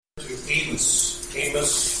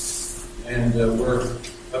Amos. And we're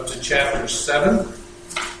up to chapter 7.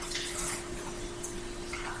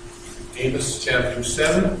 Amos chapter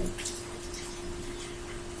 7.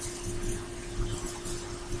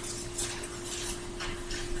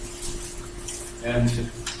 And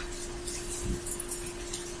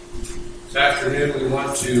this afternoon we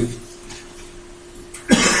want to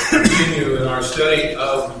continue in our study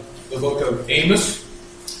of the book of Amos.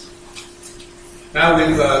 Now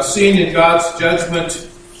we've seen in God's judgment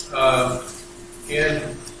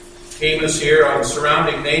in Amos here on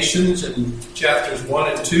surrounding nations in chapters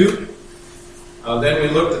 1 and 2. Then we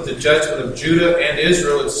looked at the judgment of Judah and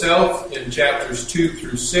Israel itself in chapters 2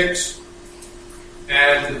 through 6.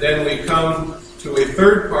 And then we come to a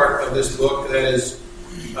third part of this book that is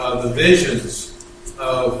the visions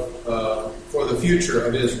for the future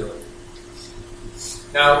of Israel.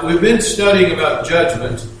 Now, we've been studying about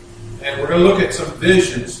judgment, and we're going to look at some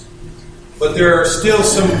visions, but there are still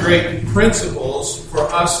some great principles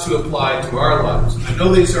for us to apply to our lives. I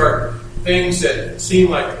know these are things that seem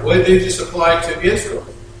like, well, they just apply to Israel.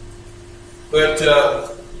 But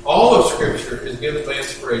all of Scripture is given by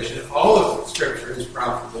inspiration, and all of Scripture is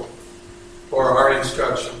profitable for our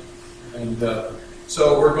instruction. And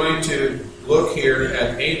so we're going to look here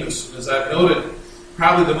at Amos. And as I've noted,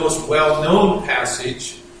 probably the most well-known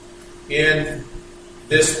passage in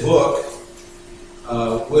this book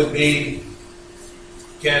would be,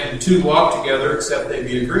 can two walk together except they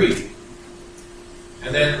be agreed?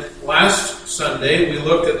 And then last Sunday, we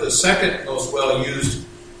looked at the second most well-used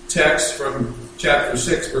text from chapter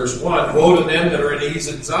 6, verse 1, woe to them that are at ease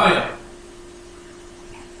in Zion.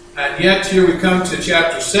 And yet here we come to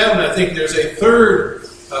chapter 7. I think there's a third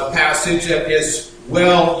passage that is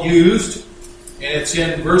well used, and it's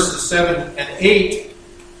in verses 7 and 8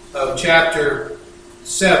 of chapter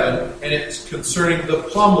 7, and it's concerning the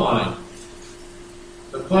plumb line.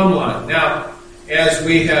 The plumb line. Now, as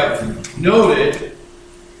we have noted,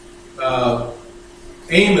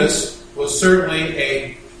 Amos was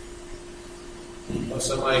certainly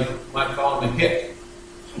somebody might call him a hick.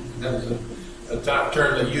 That was a top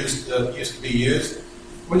term that used to be used.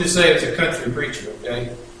 We'll just say it's a country preacher,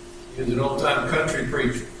 okay? He was an old-time country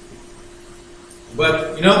preacher.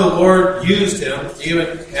 But, the Lord used him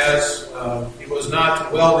even as he was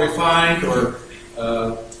not well-refined or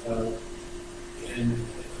and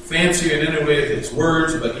fancy in any way with his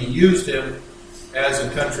words, but he used him as a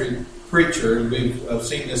country preacher, and we've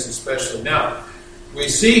seen this especially. Now, we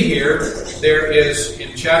see here, there is,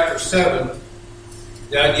 in chapter 7,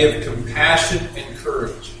 that I give compassion and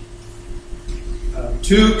courage.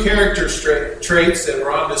 Two character traits that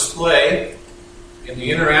are on display in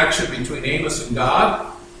the interaction between Amos and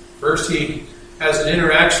God. First, he has an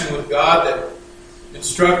interaction with God that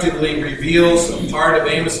instructively reveals a part of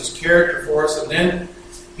Amos' character for us, and then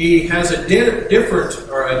he has an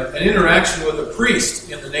interaction with a priest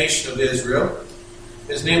in the nation of Israel.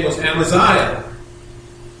 His name was Amaziah.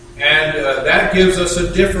 And that gives us a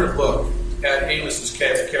different look at Amos'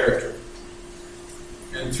 character.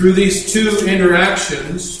 And through these two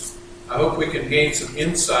interactions, I hope we can gain some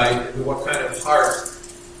insight into what kind of heart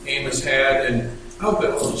Amos had, and I hope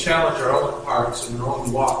it will challenge our own hearts and our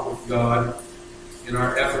own walk with God in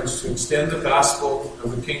our efforts to extend the gospel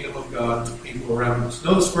of the kingdom of God to people around us.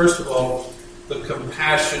 Notice, first of all, the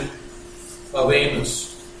compassion of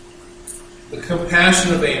Amos. The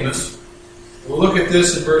compassion of Amos. We'll look at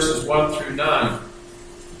this in verses 1 through 9.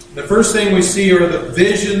 The first thing we see are the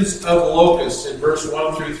visions of locusts in verse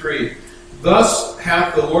 1 through 3. Thus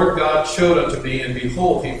hath the Lord God showed unto me, and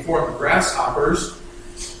behold, he formed grasshoppers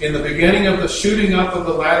in the beginning of the shooting up of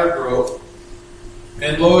the latter growth.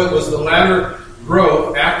 And lo, it was the latter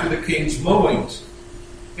growth after the king's mowings.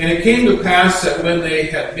 And it came to pass that when they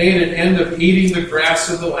had made an end of eating the grass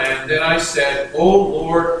of the land, then I said, O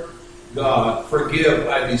Lord God, forgive,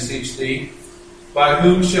 I beseech thee. By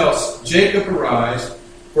whom shall Jacob arise?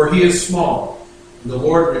 For he is small. And the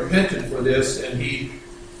Lord repented for this, and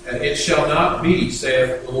it shall not be,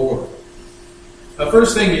 saith the Lord. The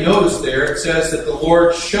first thing you notice there, it says that the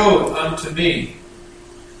Lord showed unto me.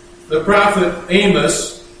 The prophet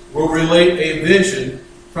Amos will relate a vision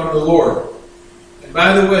from the Lord. And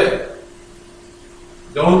by the way,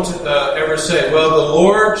 don't ever say, well, the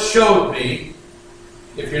Lord showed me,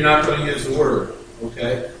 if you're not going to use the word,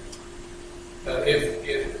 okay?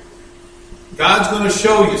 If God's going to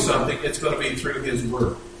show you something, it's going to be through His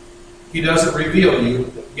Word. He doesn't reveal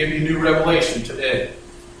you, give you new revelation today.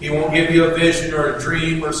 He won't give you a vision or a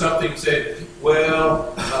dream or something and say,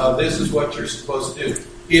 well, this is what you're supposed to do.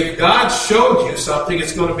 If God showed you something,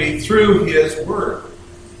 it's going to be through His Word.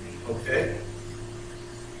 Okay?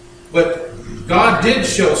 But God did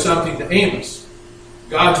show something to Amos.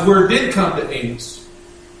 God's word did come to Amos.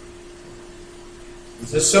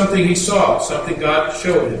 Is this something he saw? Something God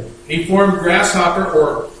showed him? He formed grasshopper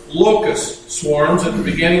or locust swarms at the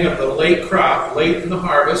beginning of the late crop, late in the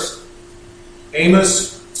harvest.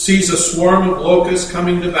 Amos sees a swarm of locusts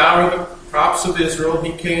coming to devour the crops of Israel.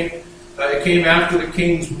 It came after the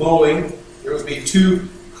king's mowing. There would be 2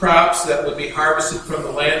 crops that would be harvested from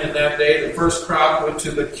the land in that day. The first crop went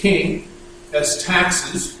to the king as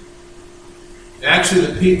taxes. Actually,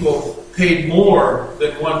 the people paid more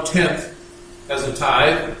than 1/10 as a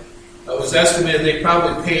tithe. It was estimated they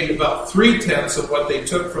probably paid about 3/10 of what they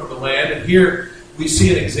took from the land. And here we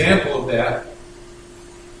see an example of that.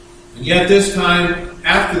 And yet this time,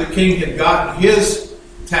 after the king had gotten his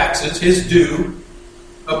taxes, his due,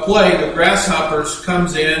 a plague of grasshoppers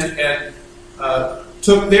comes in and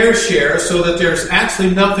took their share, so that there's actually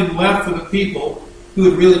nothing left for the people who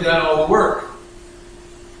had really done all the work.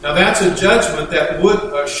 Now that's a judgment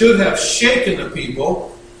that should have shaken the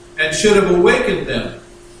people and should have awakened them.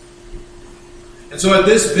 And so at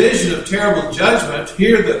this vision of terrible judgment,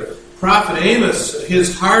 here the prophet Amos,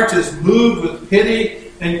 his heart is moved with pity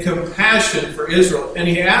and compassion for Israel. And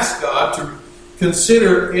he asks God to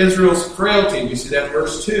consider Israel's frailty. We see that in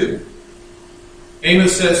verse 2.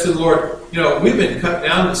 Amos says to the Lord, we've been cut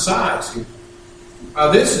down to size here.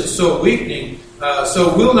 This is so weakening,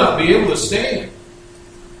 so we'll not be able to stand.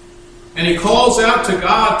 And he calls out to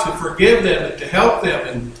God to forgive them and to help them.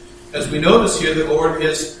 And as we notice here, the Lord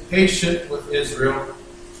is patient with Israel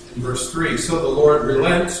in verse 3. So the Lord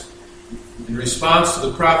relents. In response to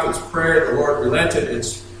the prophet's prayer, the Lord relented.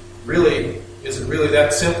 Is it really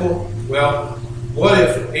that simple? Well, what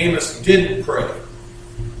if Amos didn't pray?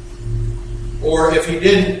 Or if he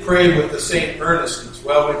didn't pray with the same earnestness?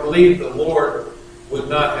 Well, we believe the Lord would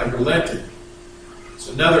not have relented. It's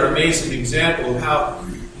another amazing example of how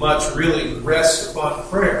much really rests upon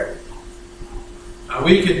prayer. Now,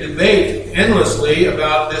 we can debate endlessly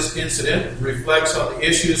about this incident. It reflects on the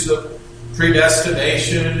issues of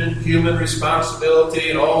predestination and human responsibility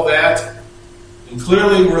and all that. And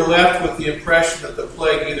clearly we're left with the impression that the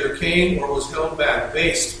plague either came or was held back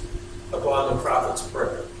based upon the prophet's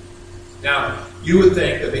prayer. Now, you would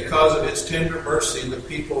think that because of his tender mercy, the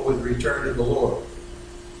people would return to the Lord.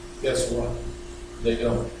 Guess what? They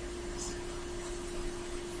don't.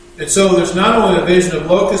 And so there's not only a vision of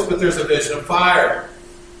locusts, but there's a vision of fire.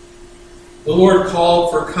 The Lord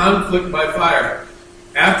called for conflict by fire.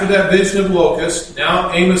 After that vision of locusts,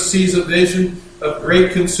 now Amos sees a vision of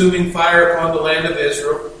great consuming fire upon the land of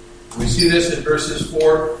Israel. We see this in verses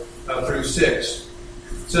 4 through 6.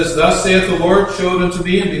 It says, Thus saith the Lord, showed unto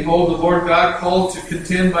me, and behold, the Lord God called to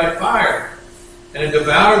contend by fire, and it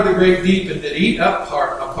devoured the great deep, and did eat up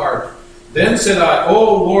apart. Then said I,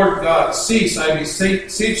 O Lord God, cease, I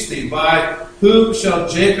beseech thee, by whom shall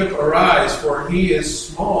Jacob arise, for he is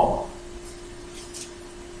small.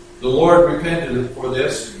 The Lord repented for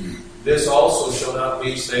this. This also shall not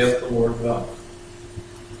be, saith the Lord God.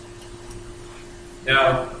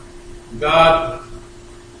 Now, God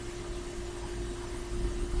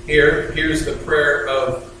here's the prayer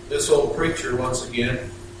of this old preacher once again.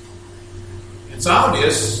 It's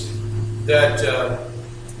obvious that,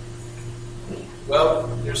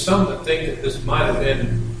 there's some that think that this might have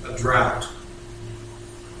been a drought.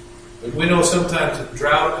 But we know sometimes that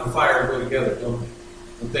drought and fire go together, don't they?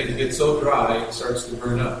 When things get so dry, it starts to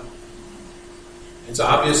burn up. It's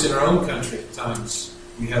obvious in our own country at times.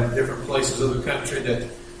 We have different places of the country that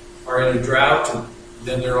are in a drought, and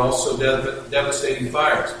then there are also devastating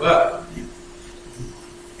fires. But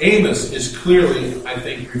Amos is clearly, I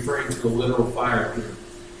think, referring to a literal fire here.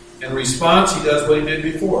 In response, he does what he did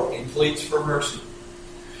before. He pleads for mercy.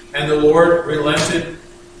 And the Lord relented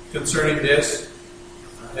concerning this.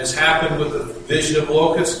 As happened with the vision of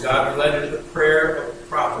locusts, God relented to the prayer of the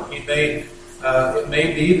prophet. It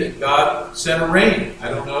may be that God sent a rain. I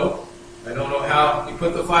don't know. I don't know how he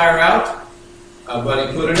put the fire out, but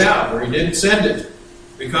he put it out, or he didn't send it.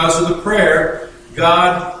 Because of the prayer,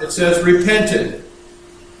 God, it says, repented.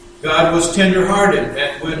 God was tender-hearted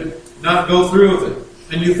and would not go through with it.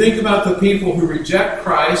 And you think about the people who reject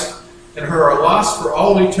Christ and who are lost for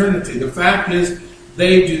all eternity. The fact is,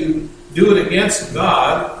 they do it against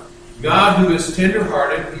God. God who is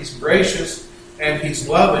tender-hearted, He's gracious, and He's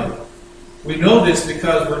loving. We know this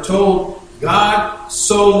because we're told God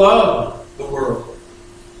so loved the world.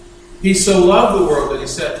 He so loved the world that He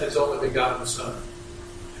sent His only begotten Son.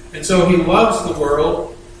 And so He loves the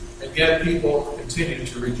world, and yet people continue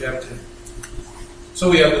to reject Him. So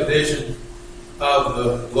we have the vision of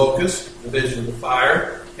the locust, the vision of the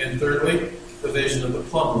fire, and thirdly, the vision of the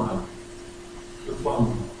plumb line. The plumb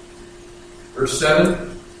line. Verse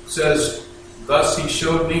 7 says, "Thus he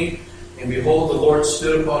showed me, and behold, the Lord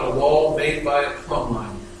stood upon a wall made by a plumb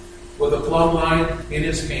line, with a plumb line in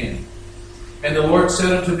his hand. And the Lord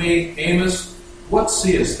said unto me, Amos, what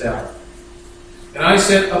seest thou? And I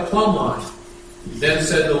said, a plumb line. Then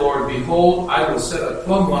said the Lord, Behold, I will set a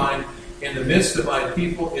plumb line in the midst of my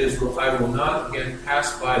people Israel. I will not again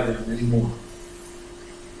pass by them anymore."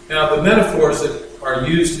 Now, the metaphors that are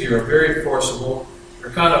used here are very forcible.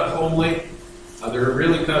 They're kind of homely. They're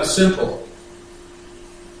really kind of simple.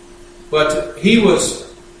 But he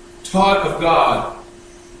was taught of God.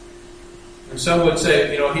 And some would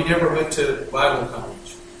say, he never went to Bible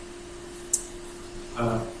college.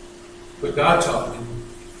 But God taught him.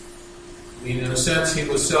 I mean, in a sense, he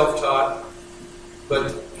was self-taught.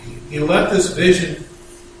 But he let his vision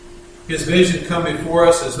come before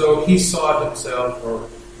us as though he saw it himself, or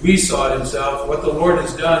we saw it himself. What the Lord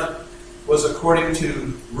has done was according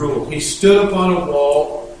to rule. He stood upon a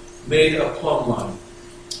wall, made a plumb line.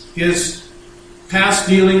 His past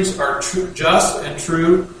dealings are just and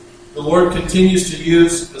true. The Lord continues to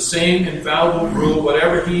use the same infallible rule.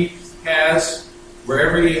 Whatever he has,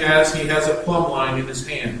 wherever he has a plumb line in his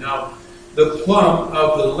hand. Now, the plumb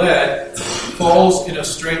of the lead falls in a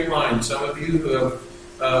straight line. Some of you who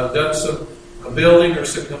have done some building or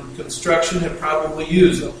some construction have probably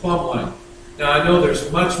used a plumb line. Now, I know there's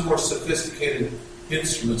much more sophisticated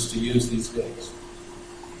instruments to use these days.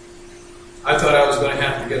 I thought I was going to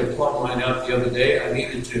have to get a plumb line out the other day. I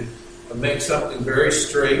needed to make something very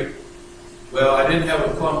straight. Well, I didn't have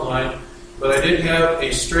a plumb line, but I did have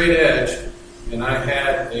a straight edge, and I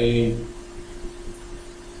had a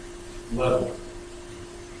level.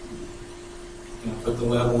 And I put the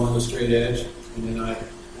level on the straight edge, and then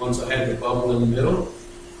once I had the bubble in the middle,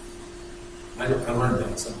 I learned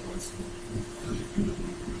that someplace.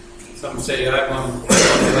 Some say I'm on the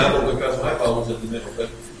level because my bubble's in the middle. But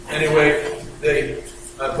anyway,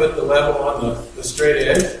 I put the level on the straight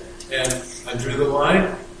edge, and I drew the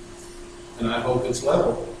line, and I hope it's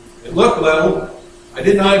level. It looked level. I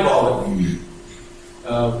didn't eyeball it.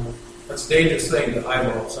 That's a dangerous thing to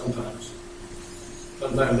eyeball sometimes.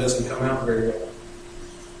 Sometimes it doesn't come out very well.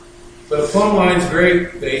 But a plumb line is very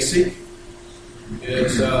basic.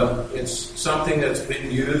 It's something that's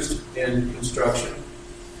been used in construction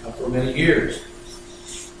for many years.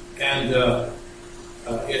 And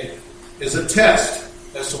it is a test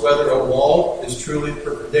as to whether a wall is truly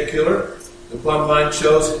perpendicular. The plumb line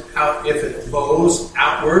shows how if it bows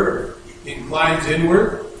outward or inclines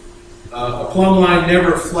inward. A plumb line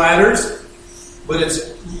never flatters, but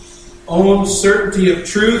its own certainty of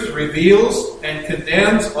truth reveals and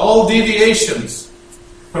condemns all deviations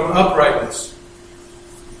from uprightness.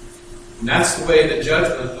 And that's the way the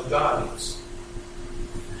judgment of God is.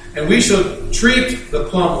 And we should treat the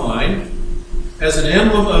plumb line as an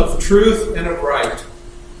emblem of truth and of right.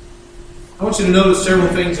 I want you to notice several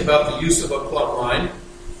things about the use of a plumb line.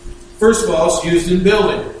 First of all, it's used in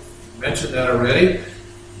building. I mentioned that already.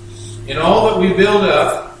 In all that we build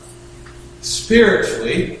up,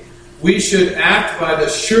 spiritually, we should act by the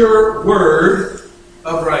sure word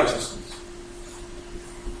of righteousness.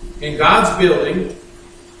 In God's building,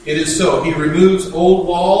 it is so. He removes old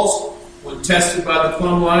walls when tested by the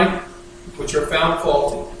plumb line, which are found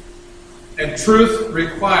faulty. And truth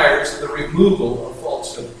requires the removal of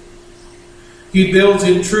falsehood. He builds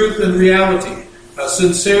in truth and reality.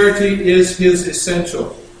 Sincerity is his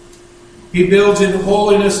essential. He builds in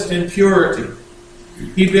holiness and purity.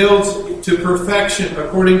 He builds to perfection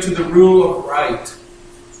according to the rule of right.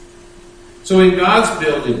 So in God's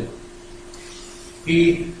building,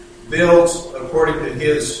 he builds according to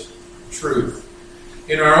his truth.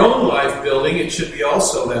 In our own life building, it should be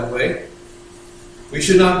also that way. We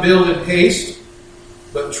should not build in haste,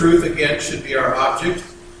 but truth again should be our object.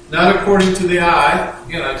 Not according to the eye.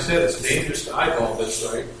 Again, I said it's dangerous to eyeball this,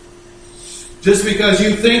 right? Just because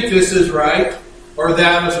you think this is right, or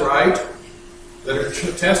that is right, better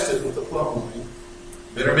test it with the plumb line.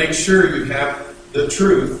 Better make sure you have the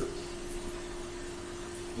truth.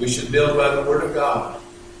 We should build by the Word of God,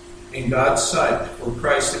 in God's sight, for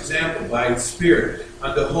Christ's example, by His Spirit,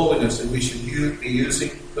 unto holiness, and we should be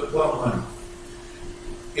using the plumb line.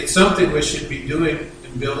 It's something we should be doing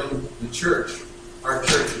in building the church, our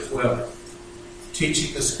church as well.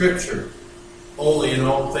 Teaching the Scripture only in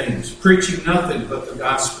all things, preaching nothing but the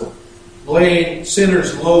gospel, laying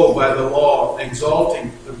sinners low by the law,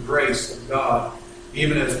 exalting the grace of God,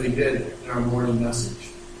 even as we did in our morning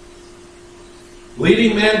message.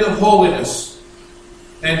 Leading men to holiness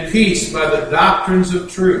and peace by the doctrines of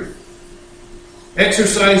truth.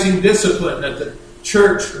 exercising discipline that the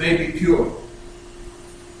church may be pure.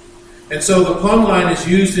 And so the plumb line is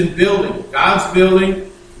used in building, God's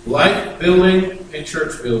building, life building, and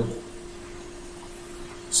church building.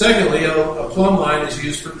 Secondly, a plumb line is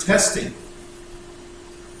used for testing.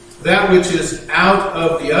 That which is out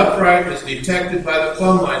of the upright is detected by the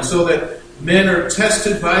plumb line, so that men are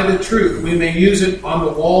tested by the truth. We may use it on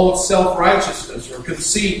the wall of self-righteousness or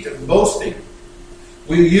conceit and boasting.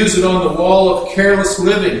 We use it on the wall of careless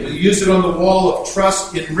living. We use it on the wall of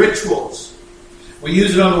trust in rituals. We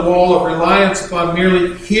use it on the wall of reliance upon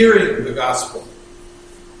merely hearing the gospel.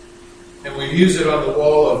 And we use it on the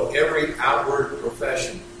wall of every outward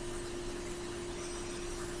profession.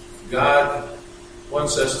 God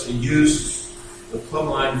wants us to use the plumb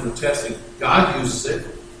line for testing. God uses it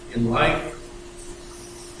in life.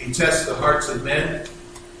 He tests the hearts of men.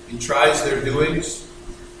 He tries their doings.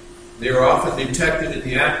 They are often detected in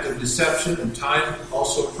the act of deception, and time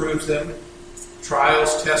also proves them.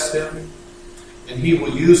 Trials test them, and He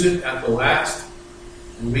will use it at the last.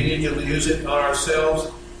 And we need to use it on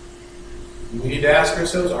ourselves. We need to ask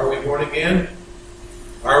ourselves, are we born again?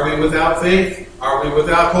 Are we without faith? Are we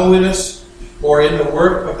without holiness? Or in the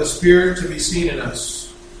work of the Spirit to be seen in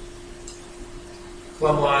us?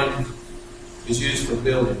 Plumb line is used for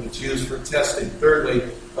building. It's used for testing. Thirdly,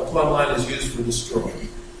 a plumb line is used for destroying.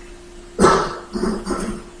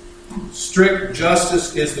 Strict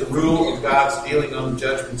justice is the rule of God's dealing on the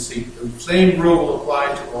judgment seat. The same rule will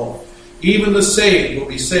apply to all. Even the saved will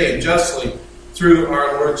be saved justly through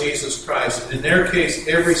our Lord Jesus Christ. And in their case,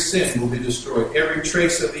 every sin will be destroyed. Every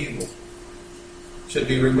trace of evil should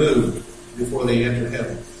be removed before they enter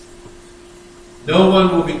heaven. No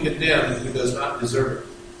one will be condemned who does not deserve it.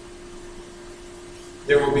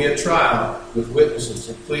 There will be a trial with witnesses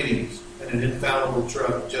and pleadings and an infallible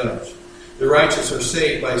judge. The righteous are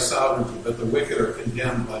saved by sovereignty, but the wicked are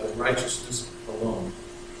condemned by the righteousness alone.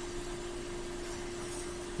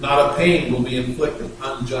 Not a pain will be inflicted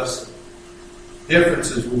unjustly.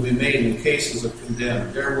 Differences will be made in cases of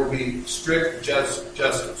condemned. There will be strict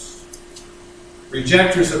justice.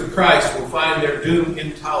 Rejectors of Christ will find their doom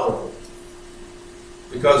intolerable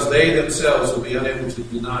because they themselves will be unable to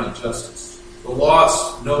deny justice. The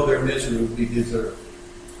lost know their misery will be deserved.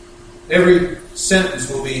 Every sentence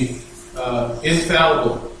will be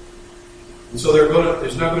infallible. And so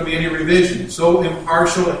there's not going to be any revision. So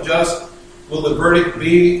impartial and just will the verdict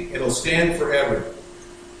be. It'll stand forever.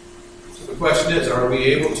 So the question is, are we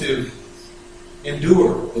able to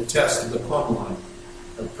endure the test of the plumb line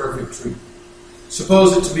of perfect truth?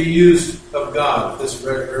 Suppose it to be used of God at this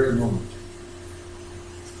very moment.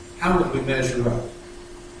 How would we measure up?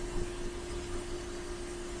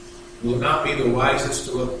 Will it not be the wisest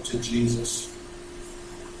to look to Jesus?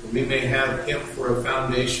 That we may have Him for a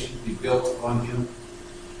foundation, be built on Him.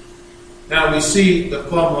 Now we see the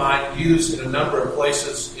plumb line used in a number of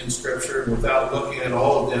places in Scripture. Without looking at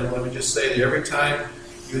all of them, let me just say that every time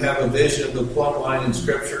you have a vision of the plumb line in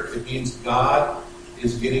Scripture, it means God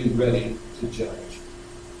is getting ready to judge.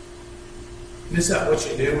 And is that what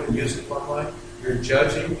you do when you use the plumb line? You're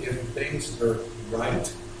judging if things are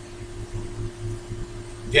right.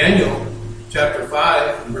 Daniel chapter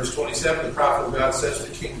 5 and verse 27, the prophet of God says to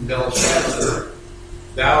King Belshazzar,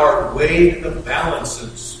 "Thou art weighed in the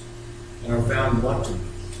balances and are found wanting."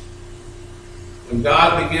 When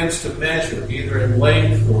God begins to measure, either in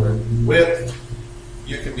length or in width,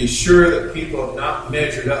 you can be sure that people have not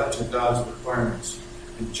measured up to God's requirements.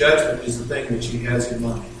 And judgment is the thing which He has in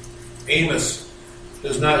mind. Amos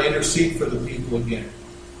does not intercede for the people again.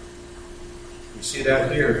 We see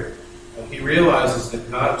that here. He realizes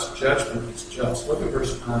that God's judgment is just. Look at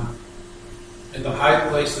verse 9. "And the high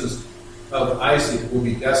places of Isaac will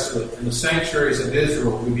be desolate, and the sanctuaries of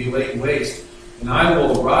Israel will be laid waste. And I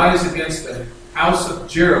will arise against the house of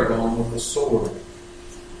Jeroboam with a sword."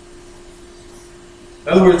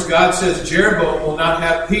 In other words, God says Jeroboam will not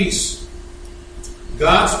have peace.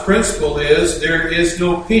 God's principle is, there is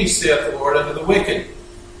no peace, saith the Lord, unto the wicked.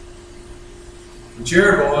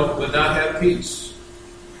 Jeroboam would not have peace.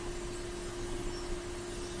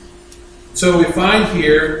 So we find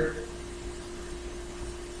here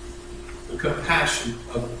the compassion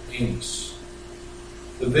of Amos,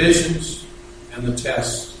 the visions and the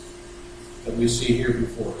tests that we see here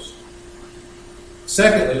before us.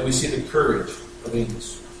 Secondly, we see the courage of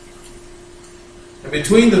Amos. And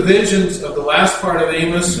between the visions of the last part of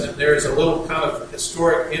Amos, and there's a little kind of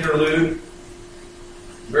historic interlude,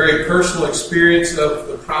 very personal experience of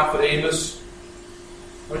the prophet Amos.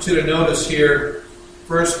 I want you to notice here,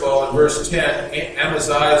 first of all, in verse 10,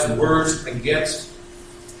 Amaziah's words against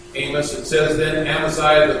Amos, it says, "Then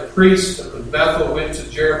Amaziah the priest of Bethel went to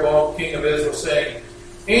Jeroboam, king of Israel, saying,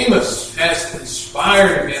 Amos has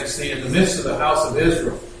conspired against thee in the midst of the house of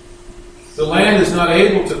Israel. The land is not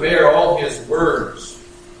able to bear all his words.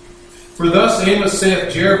 For thus Amos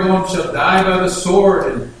saith, Jeroboam shall die by the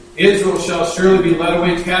sword, and Israel shall surely be led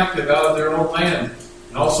away captive out of their own land.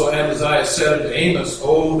 And also Amaziah said unto Amos,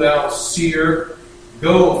 O thou seer,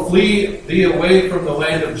 go, flee thee away from the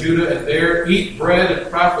land of Judah, and there eat bread and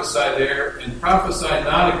prophesy there, and prophesy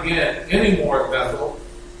not again any more at Bethel,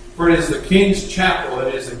 for it is the king's chapel, and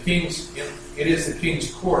it is the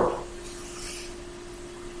king's court."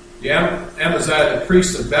 The Amaziah, the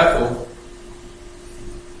priest of Bethel,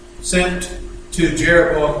 sent to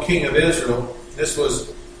Jeroboam, king of Israel. This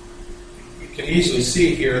was, you can easily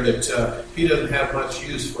see here that he doesn't have much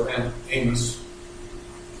use for Amos.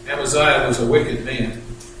 Amaziah was a wicked man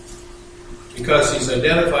because he's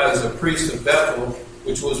identified as a priest of Bethel,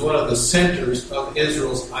 which was one of the centers of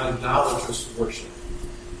Israel's idolatrous worship.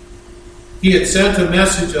 He had sent a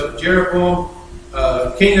message of Jeroboam,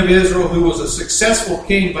 king of Israel, who was a successful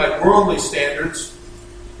king by worldly standards,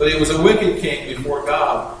 but he was a wicked king before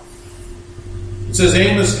God. It says,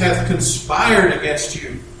 Amos hath conspired against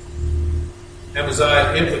you.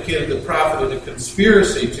 Amaziah implicated the prophet in a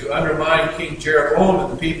conspiracy to undermine King Jeroboam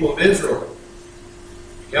and the people of Israel.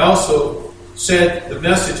 He also said the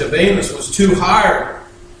message of Amos was too hard.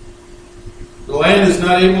 The land is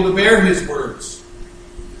not able to bear his words.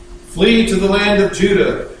 Flee to the land of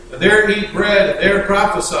Judah, and there eat bread, and there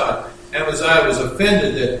prophesy. Amaziah was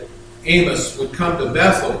offended that Amos would come to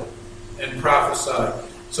Bethel and prophesy.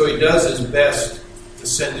 So he does his best to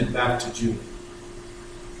send him back to Judah.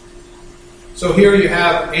 So here you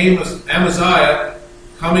have Amaziah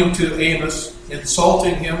coming to Amos,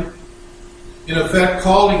 insulting him, in effect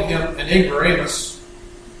calling him an ignoramus.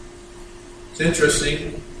 It's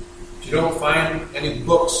interesting. You don't find any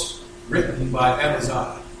books written by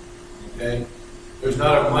Amaziah. Okay? There's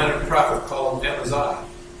not a minor prophet called Amaziah.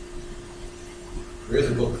 There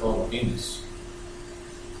is a book called Amos.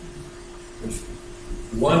 There's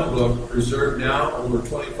one book preserved now over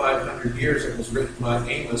 2,500 years that was written by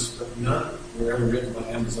Amos, but none were ever written by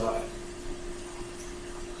Amaziah.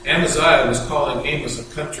 Amaziah was calling Amos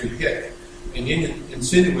a country hick and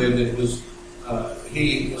insinuated that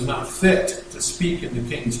he was not fit to speak in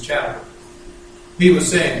the king's chapel. He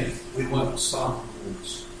was saying, we want soft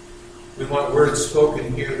words. We want words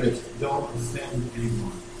spoken here that don't offend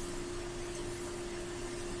anyone.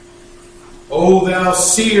 O thou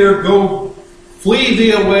seer, go flee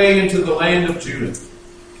thee away into the land of Judah.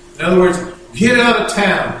 In other words, get out of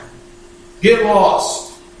town. Get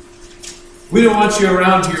lost. We don't want you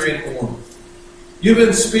around here anymore. You've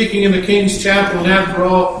been speaking in the king's chapel, and after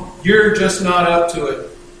all, you're just not up to it.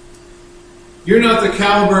 You're not the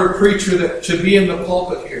caliber of preacher that should be in the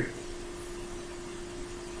pulpit here.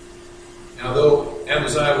 Now, though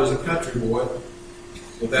Amaziah was a country boy,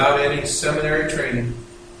 without any seminary training,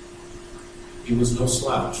 he was no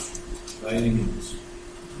slouch by any means.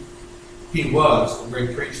 He was a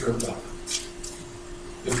great preacher of God.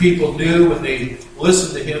 The people knew when they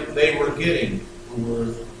listened to him, they were getting the word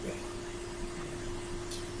of God.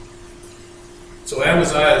 So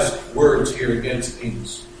Amaziah's words here against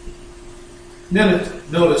Amos. And then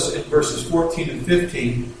notice in verses 14 and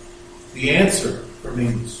 15, the answer from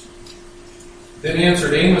Amos. Then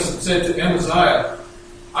answered Amos and said to Amaziah,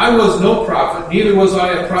 I was no prophet, neither was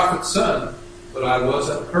I a prophet's son, but I was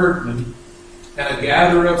a herdman and a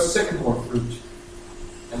gatherer of sycamore fruit.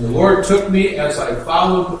 And the Lord took me as I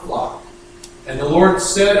followed the flock. And the Lord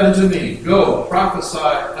said unto me, Go, prophesy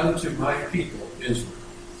unto my people Israel.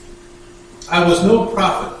 I was no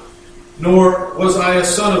prophet, nor was I a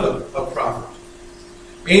son of a prophet.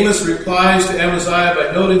 Amos replies to Amaziah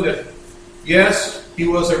by noting that, yes, he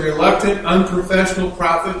was a reluctant, unprofessional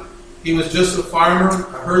prophet. He was just a farmer,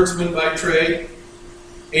 a herdsman by trade.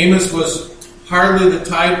 Amos was hardly the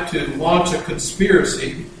type to launch a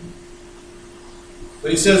conspiracy.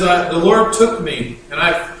 But he says, the Lord took me, and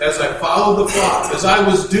as I followed the flock, as I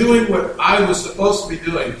was doing what I was supposed to be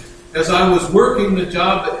doing, as I was working the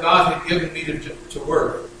job that God had given me to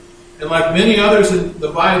work. And like many others in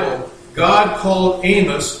the Bible, God called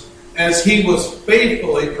Amos as he was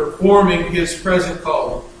faithfully performing his present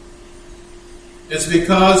calling. It's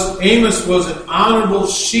because Amos was an honorable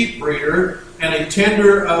sheep breeder and a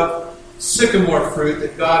tender of sycamore fruit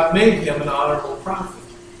that God made him an honorable prophet.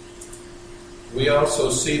 We also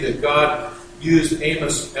see that God used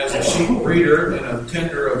Amos as a sheep breeder and a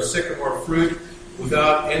tender of sycamore fruit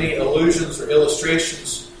without any allusions or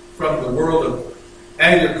illustrations from the world of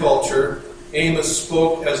agriculture. Amos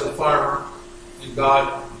spoke as a farmer, and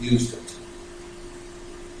God used it.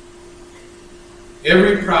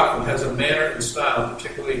 Every prophet has a manner and style,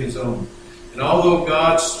 particularly his own. And although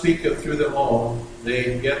God speaketh through them all,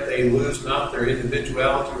 yet they lose not their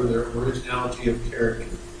individuality or their originality of character.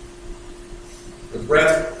 The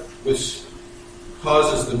breath which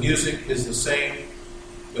causes the music is the same,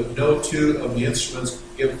 but no two of the instruments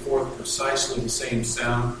give forth precisely the same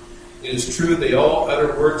sound. It is true they all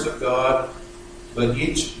utter words of God, but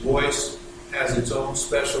each voice has its own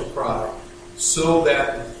special cry, so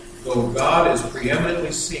that though God is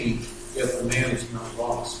preeminently seen, yet the man is not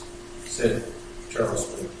lost, said Charles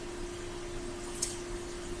Spurgeon.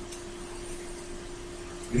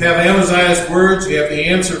 You have Amaziah's words, you have the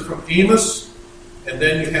answer from Amos, and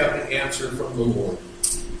then you have the answer from the Lord.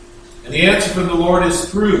 And the answer from the Lord is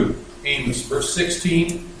through Amos, verse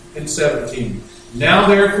 16 and 17. Now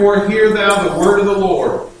therefore hear thou the word of the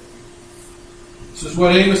Lord. This is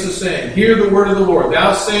what Amos is saying. Hear the word of the Lord.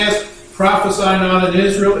 Thou sayest, prophesy not in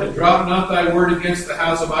Israel, and drop not thy word against the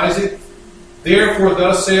house of Isaac. Therefore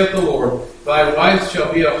thus saith the Lord, thy wife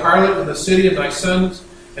shall be a harlot in the city, and thy sons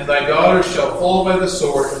and thy daughters shall fall by the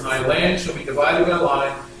sword, and thy land shall be divided by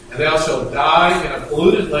line, and thou shalt die in a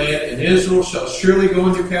polluted land, and Israel shall surely go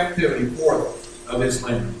into captivity forth of his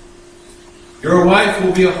land. Your wife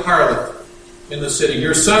will be a harlot in the city.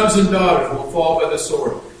 Your sons and daughters will fall by the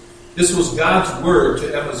sword. This was God's word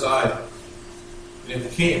to Amaziah. And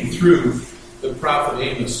it came through the prophet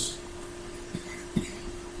Amos.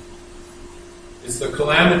 It's the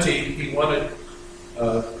calamity he wanted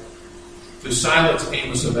to silence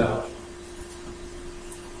Amos about.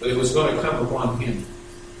 But it was going to come upon him.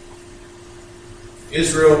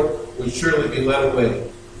 Israel would surely be led away.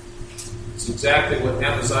 It's exactly what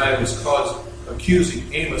Amaziah was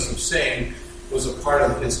accusing Amos of saying was a part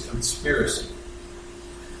of his conspiracy.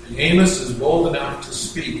 And Amos is bold enough to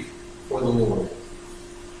speak for the Lord.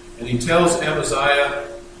 And he tells Amaziah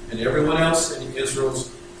and everyone else in Israel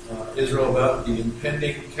about the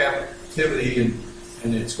impending captivity,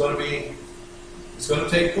 and it's going to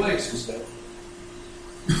take place, he said.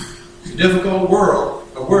 It's a difficult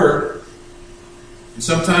word, and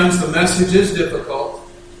sometimes the message is difficult,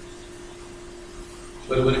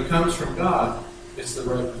 but when it comes from God, it's the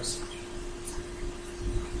right message.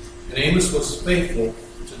 And Amos was faithful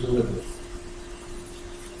to deliver it.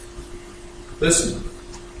 Listen,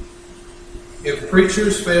 if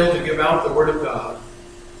preachers fail to give out the Word of God,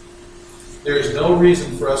 there is no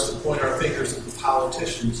reason for us to point our fingers at the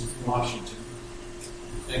politicians in Washington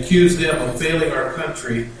and accuse them of failing our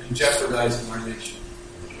country and jeopardizing our nation.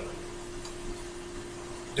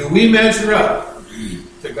 Do we measure up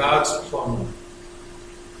to God's plumb?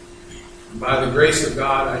 And by the grace of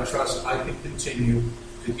God, I trust I can continue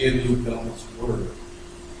to give you God's Word.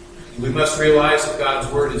 And we must realize that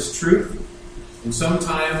God's Word is truth, and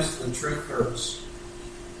sometimes the truth hurts.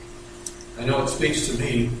 I know it speaks to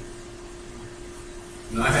me,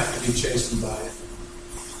 and I have to be chastened by it.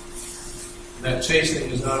 And that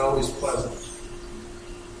chastening is not always pleasant.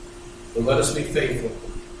 But let us be faithful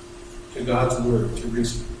to God's Word, to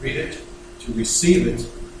read it, to receive it,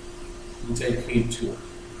 and take heed to it.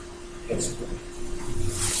 Let's pray.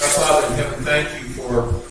 Our Father in heaven, thank you for